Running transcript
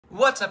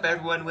What's up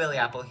everyone, Willie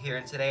Apple here,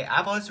 and today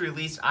Apple has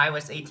released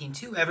iOS 18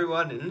 to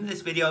everyone, and in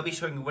this video I'll be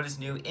showing you what is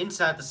new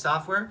inside the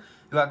software.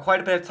 We got quite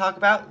a bit to talk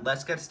about.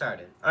 Let's get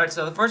started. Alright,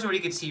 so the first one you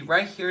can see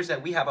right here is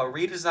that we have a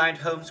redesigned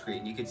home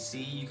screen. You can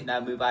see you can now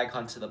move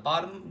icons to the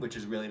bottom, which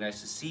is really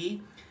nice to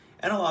see.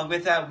 And along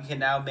with that, we can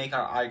now make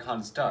our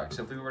icons dark.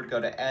 So if we were to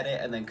go to edit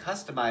and then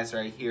customize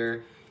right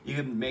here, you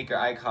can make your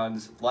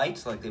icons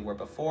light like they were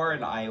before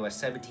in iOS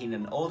 17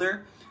 and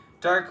older.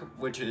 Dark,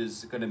 which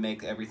is going to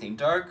make everything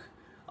dark.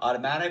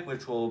 Automatic,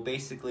 which will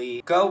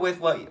basically go with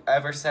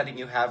whatever setting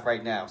you have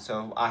right now.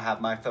 So I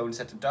have my phone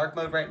set to dark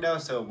mode right now,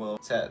 so we'll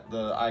set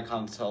the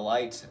icons to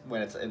light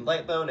when it's in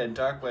light mode and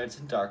dark when it's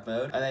in dark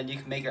mode. And then you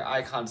can make your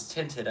icons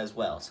tinted as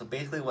well. So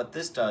basically what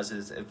this does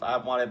is if I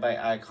wanted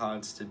my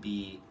icons to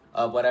be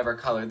whatever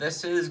color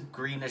this is,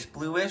 greenish,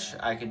 bluish,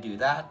 I can do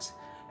that.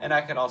 And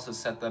I can also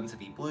set them to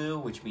be blue,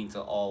 which means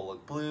they'll all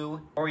look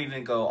blue, or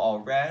even go all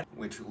red,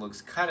 which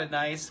looks kind of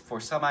nice for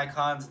some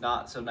icons,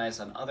 not so nice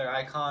on other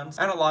icons.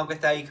 And along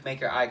with that, you can make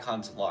your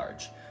icons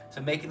large.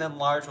 So making them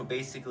large will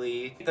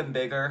basically make them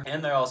bigger,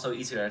 and they're also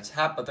easier to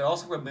tap, but they'll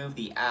also remove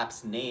the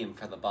app's name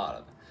from the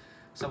bottom.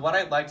 So what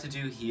I'd like to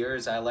do here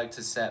is I like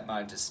to set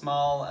mine to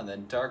small and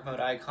then dark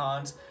mode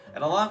icons.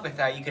 And along with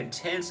that, you can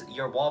tint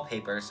your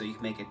wallpaper so you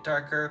can make it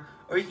darker,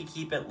 or you can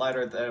keep it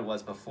lighter than it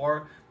was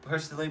before.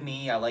 Personally,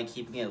 me, I like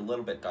keeping it a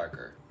little bit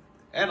darker.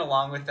 And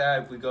along with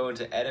that, if we go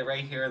into edit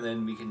right here,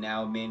 then we can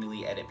now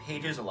manually edit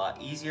pages a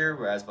lot easier,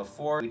 whereas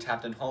before we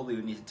tapped and hold, we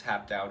would need to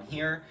tap down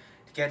here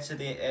to get to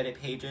the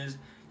edit pages.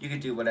 You can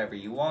do whatever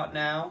you want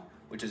now,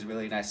 which is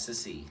really nice to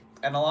see.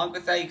 And along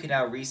with that, you can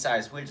now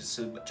resize widgets.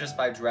 So just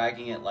by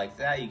dragging it like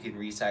that, you can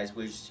resize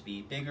widgets to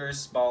be bigger,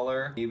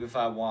 smaller. Maybe if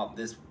I want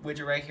this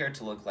widget right here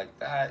to look like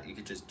that, you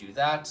could just do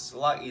that. It's a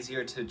lot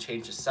easier to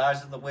change the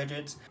size of the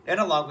widgets. And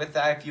along with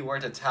that, if you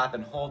were to tap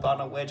and hold on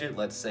a widget,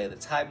 let's say the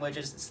time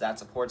widget, since that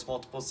supports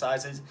multiple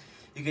sizes,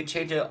 you can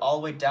change it all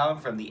the way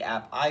down from the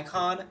app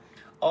icon,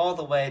 all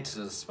the way to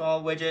the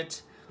small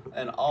widget,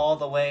 and all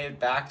the way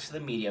back to the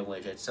medium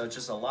widget. So it's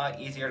just a lot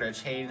easier to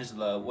change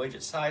the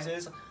widget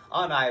sizes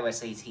on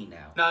iOS 18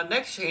 now. Now,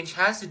 next change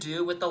has to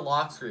do with the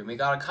lock screen. We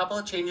got a couple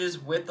of changes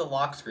with the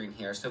lock screen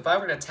here. So if I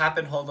were to tap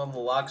and hold on the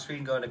lock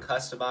screen, go into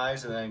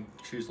customize, and then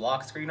choose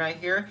lock screen right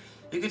here,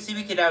 you can see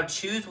we can now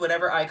choose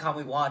whatever icon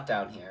we want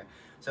down here.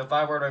 So if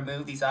I were to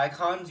remove these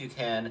icons, you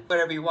can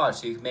whatever you want.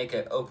 So you can make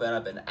it open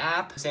up an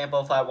app. For example,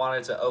 if I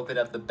wanted to open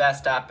up the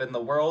best app in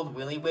the world,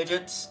 Willy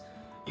Widgets,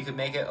 you can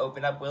make it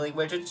open up Willy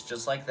Widgets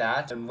just like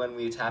that. And when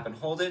we tap and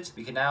hold it,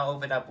 we can now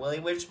open up Willy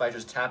Widgets by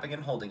just tapping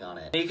and holding on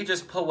it. And you can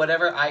just put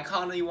whatever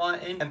icon you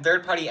want in, and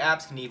third-party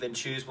apps can even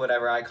choose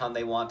whatever icon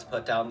they want to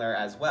put down there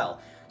as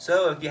well.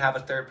 So if you have a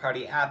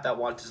third-party app that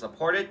wants to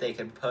support it, they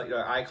can put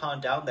your icon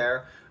down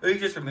there, or you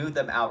can just remove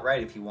them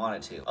outright if you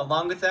wanted to.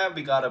 Along with that,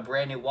 we got a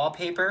brand new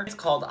wallpaper. It's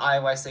called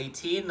iOS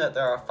 18. That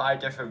there are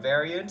 5 different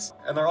variants,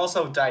 and they're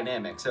also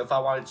dynamic. So if I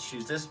wanted to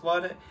choose this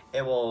one,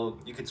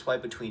 you could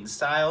swipe between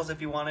styles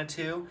if you wanted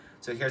to.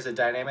 So here's the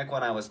dynamic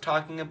one I was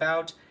talking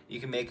about. You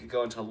can make it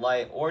go into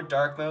light or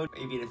dark mode,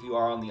 even if you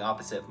are on the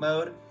opposite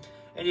mode.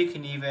 And you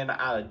can even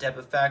add a depth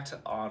effect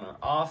on or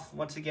off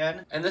once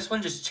again. And this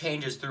one just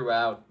changes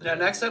throughout. Now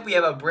next up, we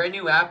have a brand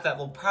new app that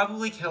will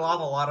probably kill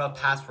off a lot of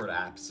password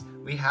apps.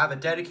 We have a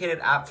dedicated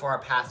app for our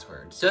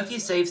passwords. So if you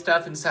save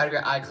stuff inside of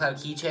your iCloud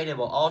keychain, it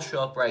will all show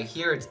up right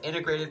here. It's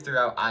integrated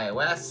throughout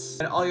iOS.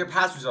 And all your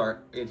passwords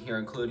are in here,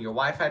 including your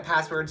Wi-Fi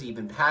passwords,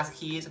 even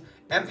passkeys,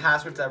 and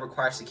passwords that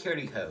require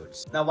security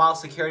codes. Now while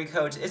security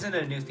codes isn't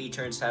a new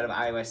feature inside of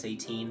iOS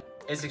 18,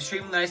 it's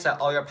extremely nice that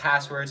all your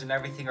passwords and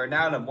everything are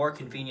now in a more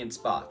convenient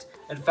spot.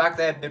 In fact,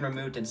 they have been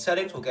removed in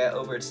settings. We'll get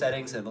over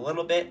settings in a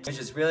little bit. It's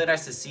just really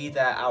nice to see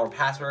that our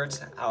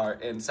passwords are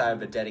inside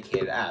of a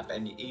dedicated app,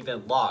 and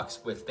even locks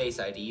with Face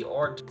ID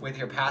or with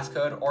your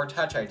passcode or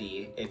Touch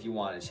ID if you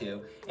wanted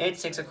to. And it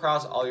syncs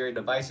across all your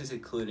devices,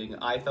 including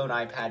iPhone,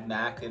 iPad,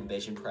 Mac, and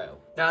Vision Pro.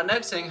 Now,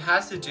 next thing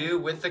has to do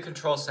with the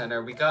control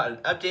center. We got an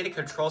updated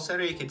control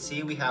center. You can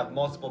see we have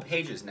multiple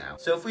pages now.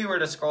 So if we were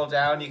to scroll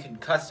down, you can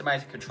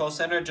customize the control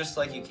center just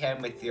like you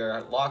can with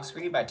your lock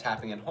screen by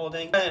tapping and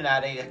holding and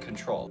adding a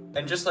control.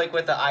 And just like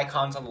with the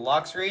icons on the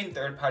lock screen,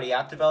 third-party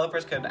app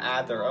developers can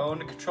add their own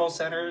control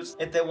centers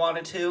if they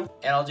wanted to,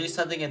 and I'll do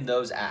something in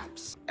those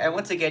apps. And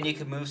once again, you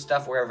can move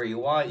stuff wherever you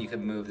want. You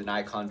can move an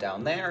icon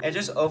down there, and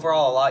just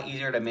overall a lot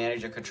easier to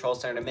manage your control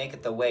center to make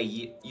it the way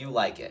you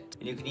like it.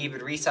 And you can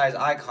even resize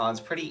icons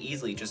pretty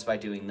easily just by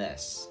doing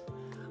this.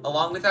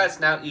 Along with that, it's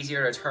now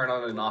easier to turn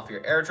on and off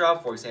your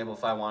AirDrop. For example,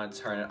 if I wanted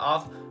to turn it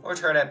off or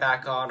turn it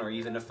back on, or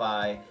even if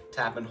I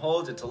tap and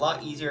hold, it's a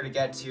lot easier to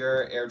get to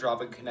your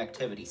AirDrop and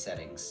connectivity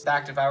settings. In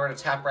fact, if I were to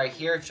tap right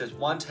here, it's just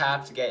one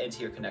tap to get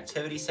into your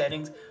connectivity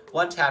settings,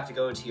 one tap to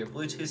go into your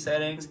Bluetooth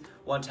settings,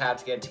 one tap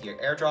to get into your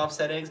AirDrop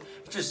settings.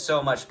 It's just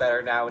so much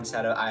better now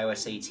inside of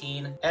iOS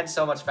 18, and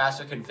so much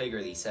faster to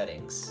configure these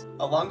settings.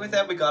 Along with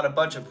that, we got a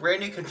bunch of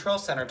brand new control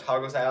center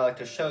toggles that I like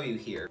to show you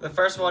here. The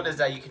first one is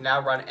that you can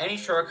now run any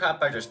shortcut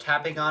by just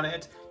tapping on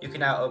it. You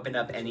can now open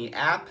up any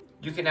app.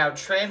 You can now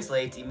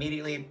translate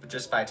immediately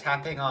just by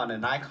tapping on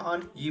an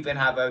icon. You even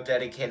have a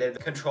dedicated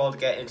control to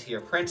get into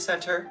your print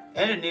center.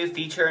 And a new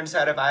feature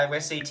inside of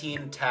iOS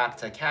 18, Tap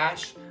to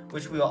Cache,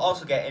 which we will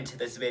also get into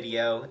this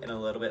video in a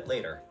little bit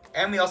later.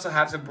 And we also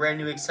have some brand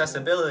new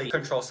accessibility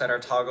control center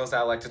toggles that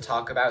I like to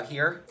talk about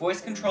here.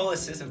 Voice control,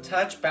 assistive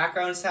touch,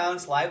 background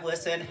sounds, live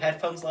listen,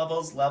 headphones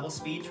levels, level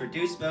speech,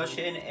 reduce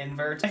motion,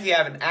 invert. If you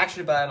have an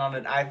action button on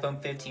an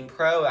iPhone 15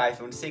 Pro,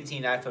 iPhone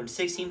 16, iPhone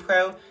 16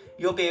 Pro,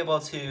 you'll be able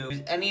to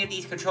use any of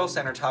these control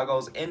center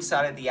toggles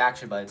inside of the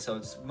action button, so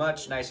it's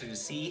much nicer to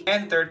see.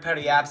 And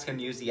third-party apps can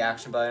use the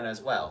action button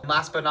as well. And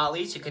last but not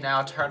least, you can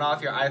now turn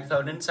off your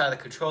iPhone inside the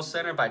control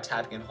center by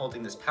tapping and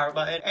holding this power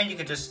button, and you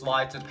can just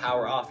slide to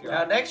power off your.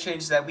 Now, next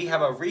change is that we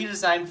have a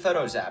redesigned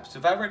Photos app. So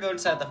if I were to go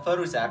inside the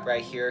Photos app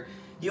right here,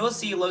 you will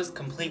see it looks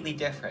completely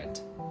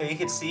different. So you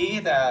can see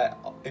that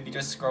if you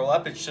just scroll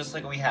up, it's just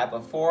like we had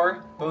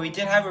before, but we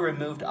did have a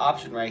removed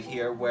option right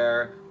here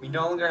where we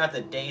no longer have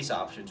the days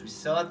options. We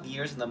still have the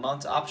years and the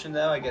months option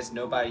though. I guess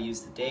nobody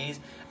used the days.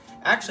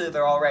 Actually,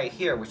 they're all right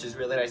here, which is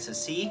really nice to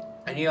see.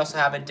 And you also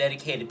have a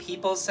dedicated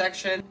people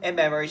section, and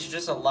memories are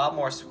just a lot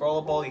more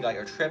scrollable. You got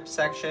your trip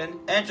section,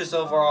 and just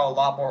overall a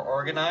lot more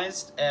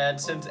organized. And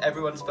since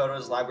everyone's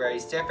photos library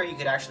is different, you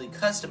can actually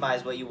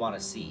customize what you want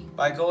to see.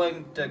 By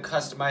going to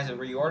customize and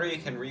reorder,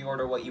 you can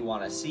reorder what you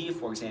want to see.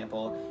 For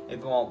example, if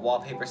you want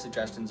wallpaper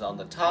suggestions on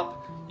the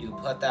top, you can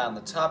put that on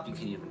the top. You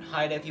can even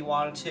hide it if you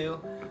wanted to.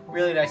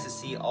 Really nice to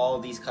see all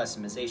of these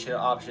customization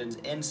options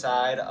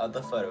inside of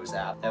the Photos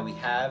app that we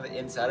have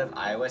inside of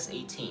iOS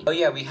 18. Oh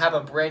yeah, we have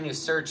a brand new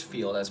search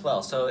field as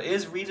well. So it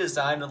is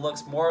redesigned. It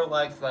looks more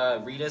like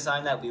the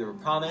redesign that we were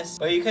promised,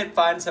 but you can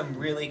find some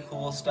really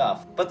cool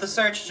stuff. But the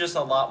search is just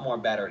a lot more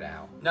better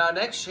now. Now,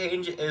 next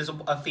change is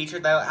a feature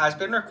that has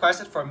been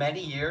requested for many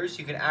years.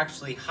 You can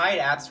actually hide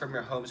apps from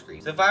your home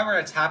screen. So if I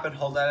were to tap and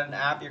hold on an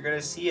app, you're going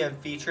to see a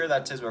feature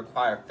that says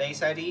require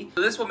Face ID.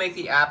 So this will make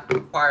the app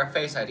require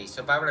Face ID.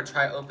 So if I were to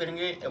try opening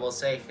it, it will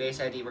say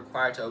Face ID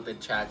required to open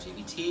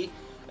ChatGPT.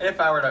 And if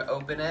I were to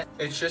open it,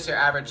 it's just your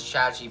average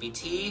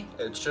ChatGPT.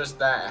 It's just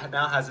that it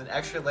now has an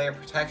extra layer of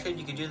protection.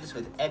 You can do this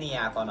with any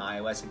app on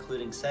iOS,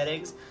 including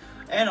settings.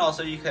 And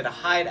also you could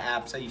hide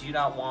apps that you do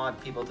not want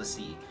people to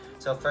see.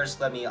 So first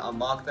let me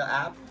unlock the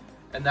app.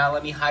 And now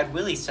let me hide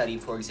Willy Study,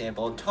 for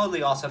example.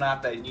 Totally awesome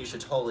app that you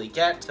should totally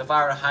get. So if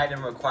I were to hide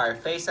and require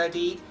Face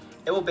ID,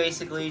 it will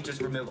basically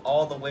just remove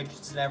all the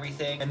widgets and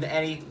everything. And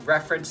any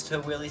reference to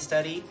Willy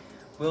Study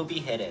will be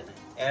hidden.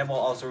 And it will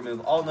also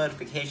remove all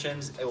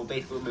notifications. It will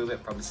basically remove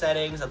it from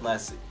settings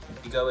unless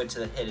you go into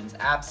the hidden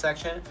apps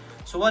section.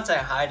 So once I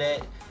hide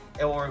it,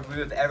 it will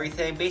remove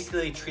everything,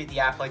 basically treat the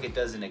app like it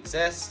doesn't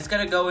exist. It's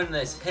gonna go in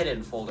this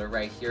hidden folder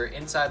right here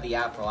inside the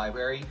app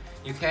library.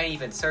 You can't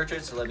even search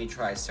it, so let me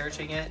try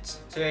searching it.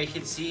 So yeah, you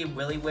can see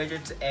Willy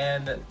Widgets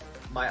and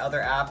my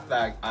other app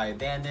that I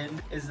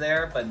abandoned is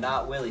there, but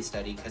not Willy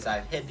Study because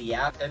I've hid the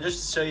app. And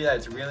just to show you that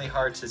it's really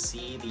hard to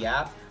see the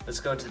app, let's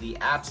go to the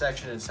app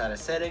section inside of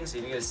settings.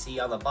 And you're gonna see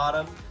on the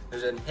bottom,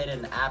 there's a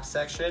hidden app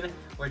section,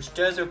 which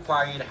does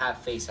require you to have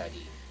Face ID.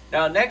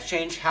 Now, next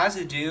change has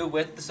to do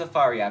with the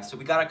Safari app. So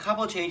we got a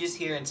couple changes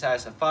here inside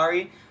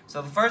Safari.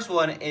 So the first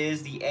one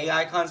is the A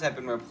icons have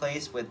been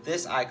replaced with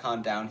this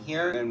icon down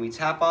here. When we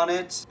tap on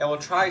it, it will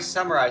try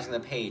summarizing the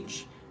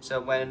page. So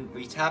when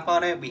we tap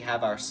on it, we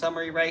have our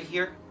summary right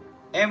here.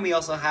 And we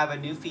also have a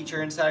new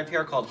feature inside of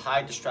here called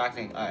hide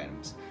distracting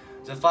items.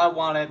 So if I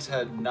wanted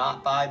to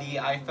not buy the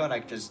iPhone, I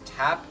could just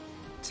tap,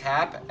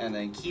 and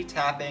then keep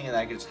tapping, and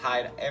I could just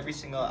hide every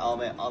single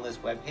element on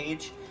this web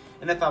page.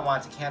 And if I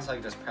want to cancel, I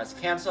can just press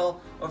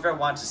cancel, or if I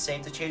want to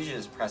save the changes,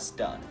 just press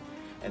done.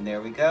 And there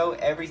we go,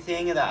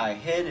 everything that I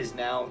hid is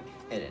now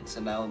hidden.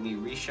 So now let me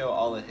re-show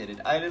all the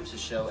hidden items to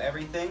show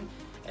everything.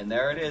 And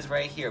there it is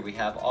right here. We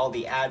have all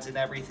the ads and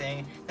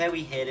everything that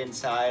we hid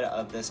inside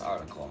of this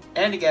article.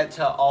 And to get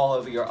to all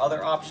of your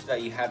other options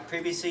that you had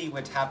previously, you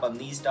would tap on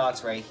these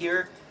dots right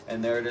here.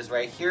 And there it is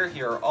right here.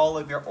 Here are all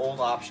of your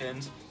old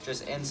options,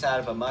 just inside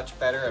of a much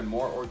better and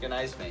more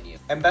organized menu.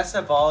 And best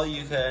of all,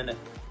 you can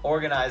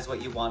organize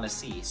what you want to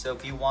see. So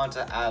if you want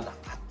to add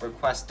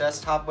request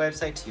desktop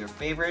website to your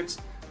favorites,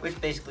 which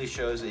basically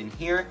shows in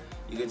here,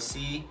 you can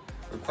see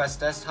request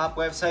desktop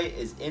website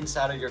is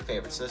inside of your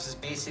favorites. So this is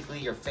basically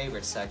your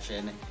favorite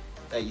section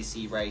that you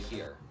see right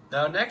here.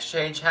 Now, next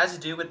change has to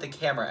do with the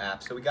camera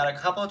app. So we got a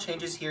couple of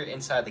changes here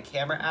inside the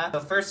camera app. So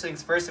first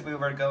things first, if we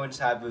were to go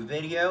inside the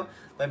video,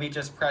 let me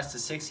just press the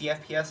 60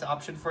 FPS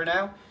option for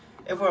now.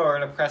 If we were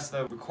to press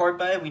the record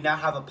button, we now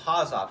have a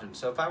pause option.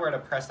 So if I were to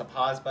press the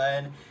pause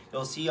button,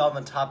 you'll see on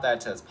the top that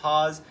it says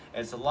pause,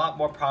 and it's a lot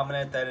more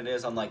prominent than it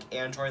is on like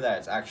Android that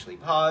it's actually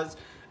paused.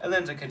 And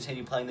then to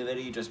continue playing the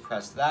video, you just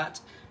press that.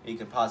 You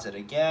can pause it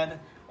again,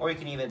 or you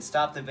can even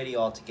stop the video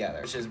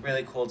altogether, which is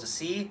really cool to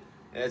see.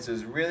 It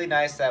was really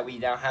nice that we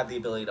now have the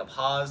ability to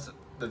pause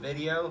the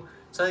video,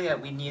 something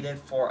that we needed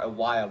for a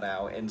while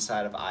now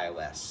inside of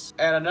iOS.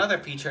 And another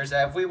feature is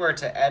that if we were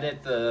to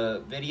edit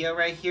the video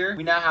right here,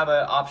 we now have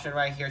an option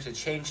right here to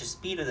change the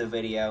speed of the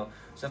video.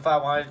 So if I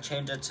wanted to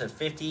change it to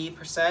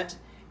 50%,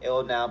 it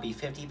will now be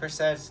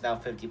 50%. It's now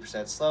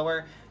 50%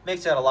 slower.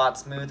 Makes it a lot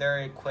smoother,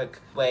 a quick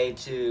way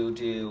to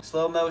do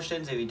slow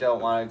motions if you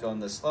don't want to go in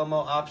the slow-mo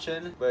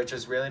option, which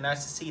is really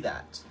nice to see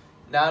that.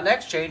 Now,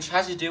 next change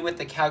has to do with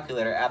the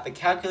calculator app. The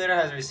calculator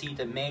has received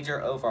a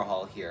major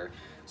overhaul here.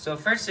 So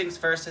first things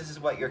first, this is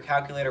what your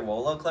calculator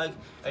will look like,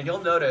 and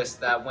you'll notice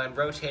that when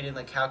rotating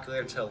the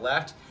calculator to the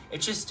left,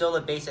 it's just still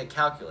the basic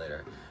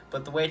calculator.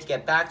 But the way to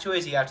get back to it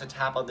is you have to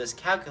tap on this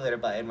calculator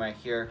button right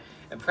here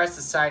and press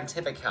the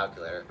scientific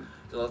calculator.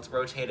 So let's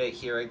rotate it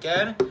here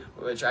again,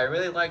 which I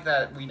really like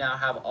that we now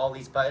have all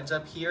these buttons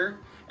up here,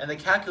 and the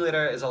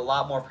calculator is a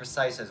lot more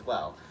precise as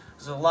well.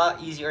 It's a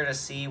lot easier to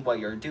see what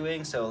you're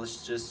doing, so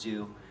let's just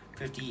do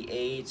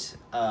 58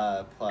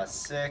 plus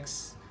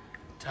 6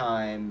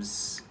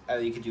 times,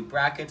 you could do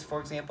brackets, for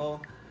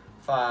example,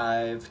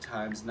 5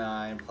 times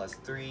 9 plus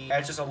 3. And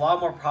it's just a lot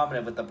more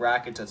prominent with the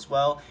brackets as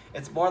well.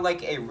 It's more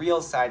like a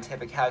real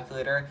scientific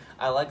calculator.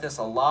 I like this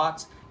a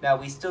lot. Now,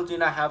 we still do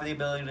not have the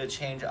ability to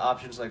change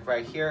options like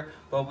right here,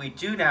 but what we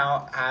do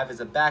now have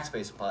is a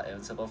backspace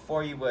button. So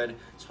before you would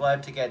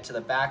swipe to get to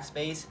the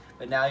backspace,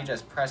 but now you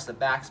just press the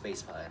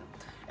backspace button.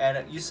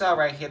 And you saw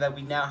right here that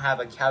we now have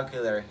a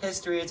calculator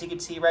history, as you can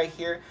see right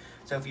here.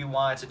 So if you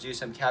wanted to do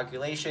some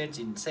calculations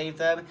and save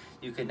them,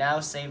 you can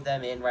now save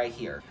them in right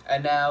here.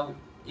 And now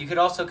you could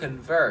also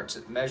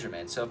convert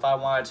measurements. So if I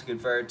wanted to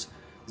convert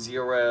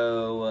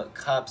 0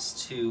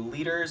 cups to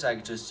liters, I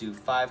could just do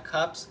 5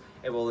 cups.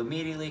 It will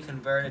immediately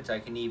convert it. I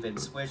can even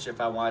switch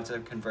if I wanted to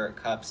convert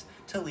cups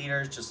to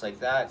liters, just like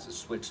that. So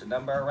switch the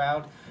number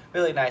around.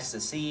 Really nice to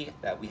see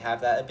that we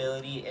have that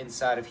ability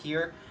inside of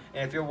here.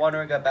 And if you're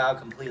wondering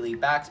about completely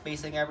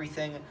backspacing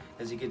everything,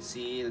 as you can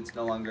see, it's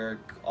no longer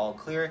all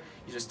clear.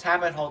 You just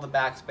tap and hold the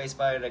backspace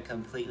button and it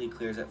completely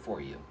clears it for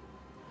you.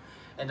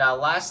 And now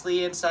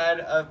lastly,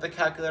 inside of the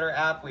calculator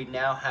app, we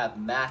now have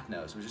math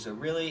notes, which is a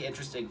really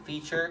interesting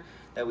feature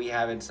that we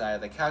have inside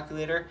of the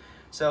calculator.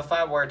 So if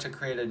I were to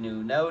create a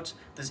new note,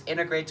 this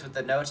integrates with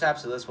the Notes app,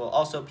 so this will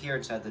also appear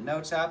inside the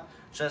Notes app.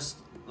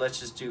 Let's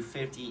just do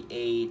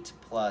 58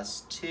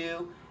 plus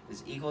 2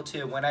 is equal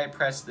to, and when I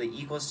press the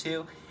equals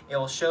to, it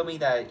will show me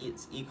that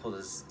it's equal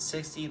to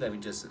 60. Let me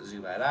just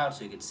zoom that out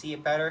so you can see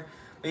it better.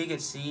 But you can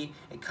see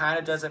it kind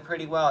of does it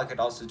pretty well. I could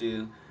also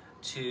do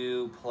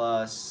 2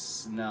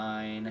 plus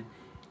 9,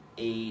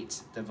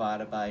 8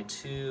 divided by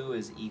 2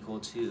 is equal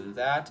to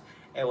that.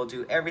 It will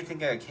do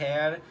everything I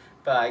can,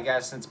 but I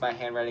guess since my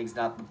handwriting's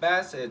not the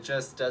best, it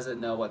just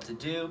doesn't know what to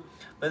do.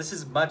 But this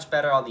is much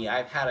better on the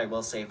iPad, I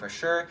will say for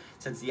sure,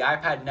 since the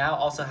iPad now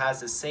also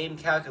has the same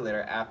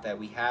calculator app that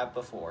we have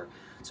before.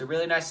 So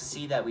really nice to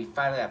see that we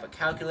finally have a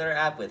calculator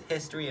app with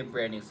history and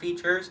brand new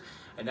features.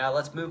 And now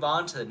let's move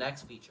on to the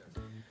next feature.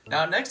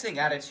 Now, next thing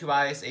added to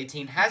iOS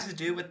 18 has to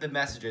do with the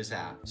Messages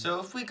app.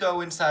 So if we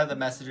go inside the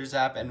Messages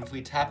app and if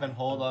we tap and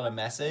hold on a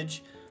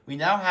message, we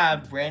now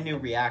have brand new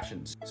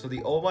reactions. So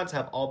the old ones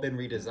have all been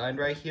redesigned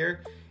right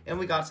here, and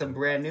we got some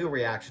brand new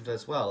reactions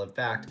as well. In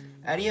fact,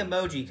 any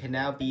emoji can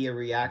now be a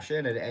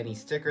reaction, and any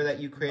sticker that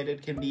you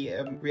created can be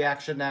a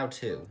reaction now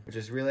too, which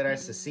is really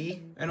nice to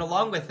see. And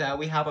along with that,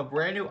 we have a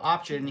brand new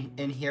option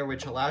in here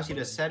which allows you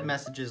to send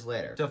messages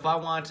later. So if I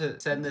want to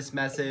send this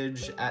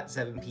message at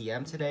 7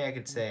 p.m. today, I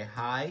could say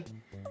hi,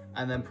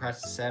 and then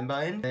press the send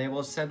button, and it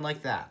will send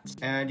like that.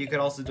 And you could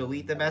also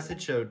delete the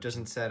message so it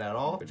doesn't send at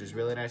all, which is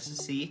really nice to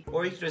see,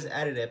 or you can just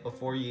edit it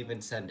before you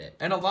even send it.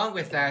 And along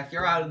with that, if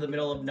you're out in the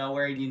middle of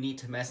nowhere and you need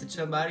to message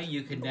somebody,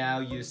 you can now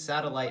use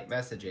satellite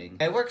messaging.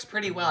 It works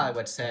pretty well, I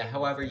would say.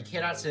 However, you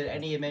cannot send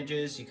any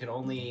images, you can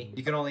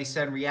only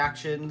send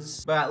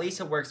reactions, but at least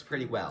it works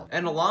pretty well.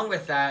 And along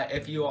with that,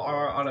 if you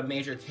are on a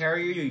major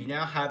carrier, you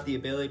now have the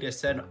ability to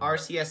send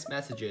RCS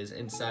messages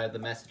inside of the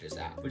Messages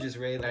app, which is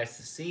really nice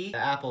to see.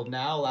 Apple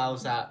now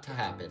allows that to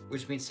happen,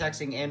 which means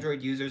texting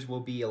Android users will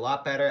be a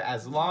lot better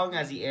as long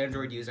as the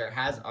Android user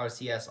has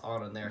RCS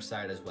on their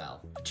side as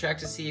well. To check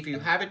to see if you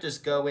have it,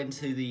 just go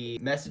into the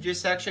messages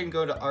section,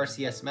 go to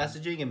RCS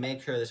messaging and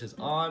make sure this is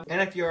on.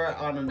 And if you're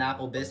on an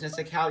Apple business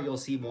account, you'll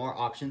see more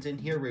options in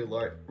here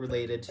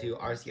related to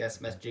RCS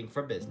messaging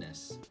for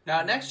business.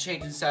 Now, next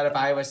change inside of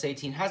iOS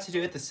 18 has to do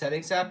with the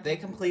settings app. They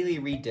completely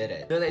redid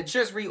it. So it's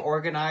just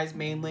reorganized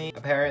mainly.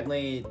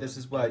 Apparently, this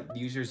is what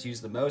users use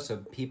the most, so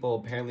people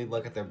apparently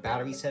look at their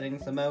battery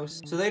settings the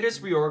most. So they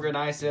just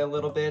reorganized it a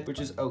little bit, which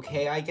is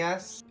okay, I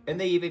guess. And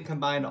they even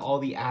combined all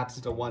the apps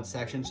into one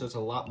section, so it's a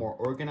lot more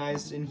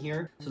organized in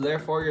here. So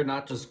therefore, you're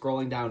not just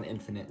scrolling down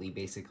infinitely,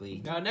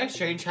 basically. Now, next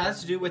change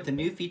has to do with the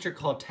new feature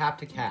called Tap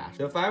to Cash.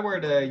 So if I were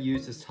to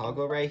use this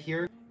toggle right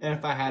here, and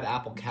if I had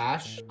Apple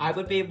Cash, I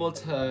would be able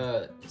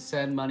to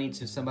send money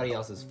to somebody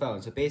else's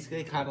phone. So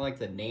basically kind of like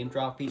the name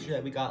drop feature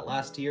that we got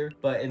last year.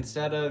 But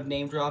instead of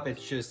name drop,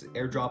 it's just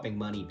airdropping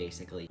money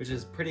basically, which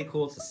is pretty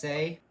cool to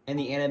say. And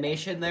the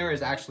animation there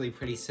is actually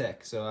pretty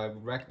sick, so I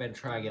would recommend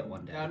trying it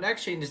one day. Now,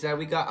 next change is that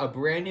we got a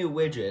brand new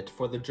widget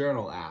for the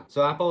Journal app.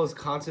 So Apple is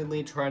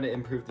constantly trying to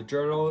improve the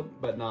Journal,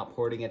 but not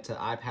porting it to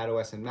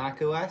iPadOS and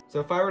macOS. So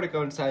if I were to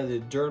go inside the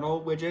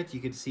Journal widget, you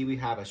can see we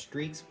have a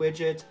Streaks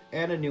widget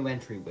and a new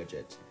entry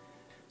widget.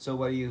 So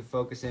what are you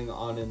focusing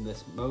on in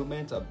this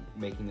moment of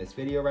making this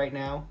video right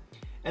now?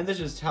 And this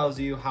just tells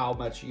you how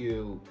much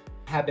you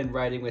have been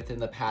writing within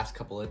the past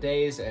couple of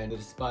days, and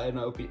this button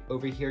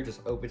over here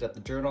just opens up the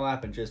journal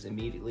app and just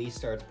immediately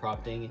starts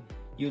prompting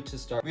you to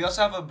start. We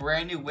also have a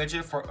brand new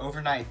widget for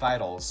overnight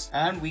vitals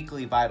and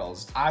weekly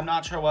vitals. I'm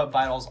not sure what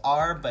vitals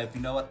are, but if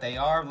you know what they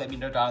are, let me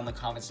know down in the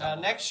comments. Now,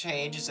 the next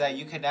change is that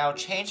you can now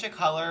change the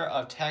color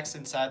of text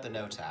inside the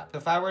Notes app. So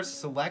if I were to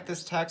select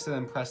this text and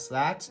then press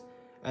that,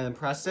 and then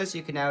press this,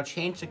 you can now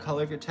change the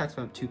color of your text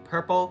from to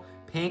purple,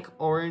 pink,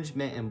 orange,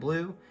 mint, and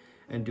blue.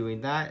 And doing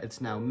that,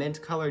 it's now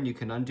mint color, and you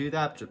can undo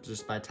that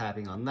just by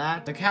tapping on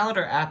that. The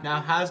calendar app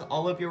now has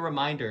all of your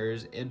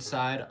reminders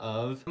inside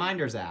of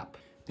Reminders app.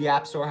 The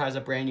App Store has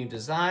a brand new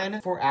design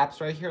for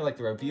apps right here, like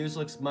the reviews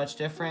looks much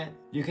different.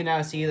 You can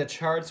now see the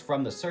charts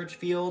from the search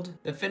field.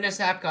 The Fitness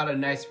app got a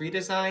nice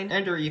redesign,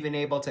 and you're even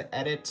able to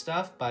edit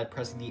stuff by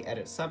pressing the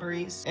edit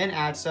summaries and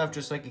add stuff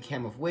just like you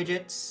can with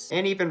widgets,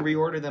 and even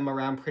reorder them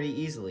around pretty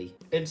easily.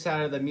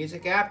 Inside of the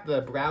Music app,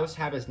 the Browse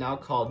tab is now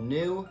called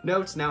New.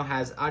 Notes now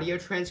has audio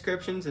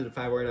transcriptions, and if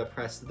I were to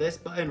press this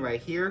button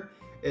right here,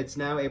 it's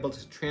now able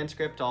to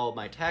transcript all of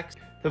my text.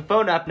 The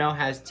Phone app now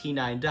has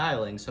T9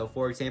 dialing, so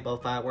for example,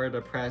 if I were to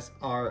press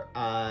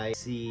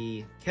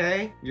RICK,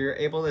 you're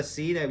able to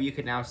see that you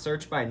can now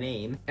search by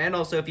name. And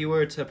also if you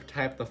were to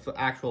type the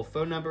actual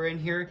phone number in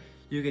here,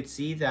 you could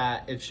see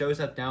that it shows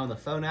up now in the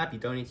Phone app. You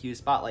don't need to use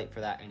Spotlight for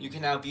that anymore. You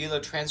can now view the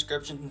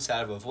transcription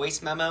inside of a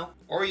voice memo,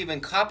 or even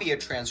copy a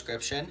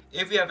transcription.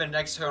 If you have an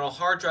external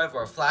hard drive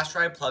or a flash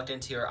drive plugged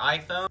into your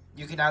iPhone,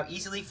 you can now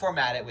easily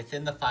format it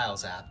within the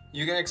Files app.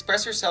 You can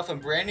express yourself in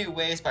brand new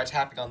ways by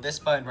tapping on this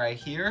button right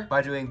here,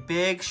 by doing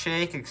big,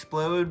 shake,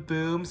 explode,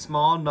 boom,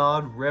 small,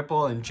 nod,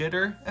 ripple, and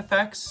jitter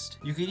effects.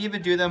 You can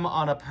even do them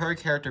on a per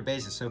character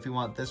basis. So if you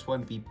want this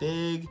one to be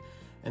big,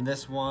 and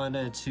this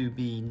one to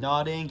be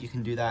nodding, you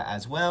can do that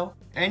as well.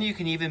 And you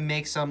can even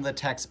make some of the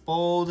text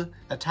bold,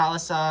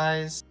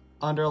 italicized,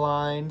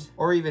 underlined,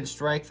 or even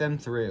strike them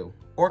through,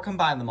 or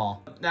combine them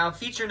all. Now,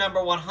 feature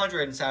number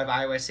 100 inside of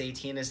iOS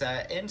 18 is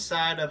that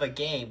inside of a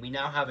game, we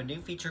now have a new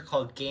feature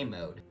called Game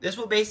Mode. This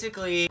will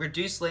basically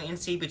reduce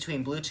latency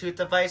between Bluetooth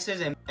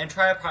devices and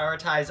try to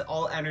prioritize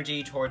all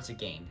energy towards the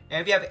game.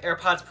 And if you have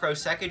AirPods Pro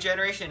 2nd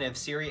generation, if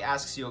Siri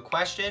asks you a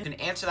question, you can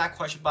answer that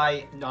question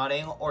by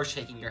nodding or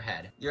shaking your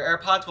head. Your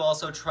AirPods will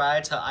also try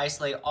to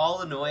isolate all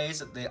the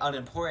noise, the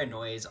unimportant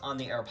noise on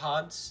the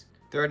AirPods.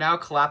 There are now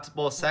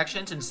collapsible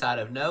sections inside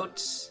of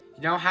Notes.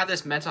 You now have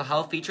this mental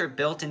health feature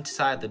built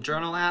inside the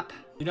Journal app.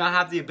 You now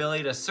have the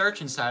ability to search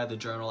inside of the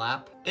Journal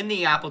app. In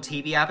the Apple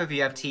TV app, if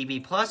you have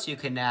TV Plus, you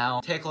can now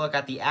take a look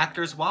at the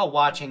actors while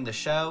watching the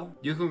show.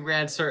 You can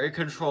grant certain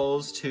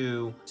controls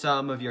to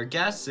some of your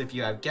guests if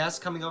you have guests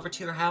coming over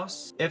to your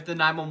house. If the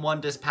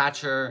 911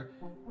 dispatcher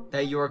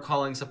that you are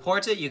calling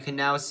supports it, you can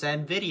now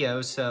send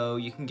videos so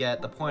you can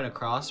get the point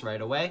across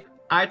right away.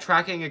 Eye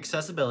tracking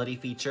accessibility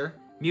feature,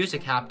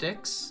 music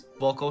haptics,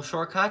 vocal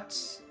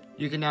shortcuts.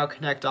 You can now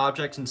connect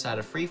objects inside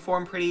of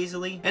Freeform pretty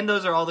easily. And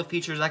those are all the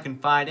features I can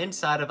find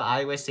inside of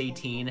iOS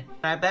 18. And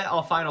I bet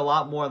I'll find a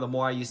lot more the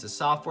more I use the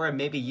software, and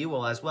maybe you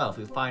will as well. If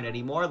you find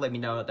any more, let me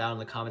know down in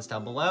the comments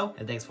down below.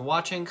 And thanks for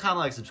watching. Comment,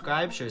 like,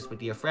 subscribe, share this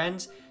with your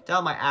friends.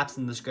 Download my apps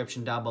in the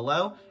description down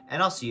below.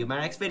 And I'll see you in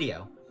my next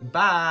video.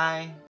 Bye!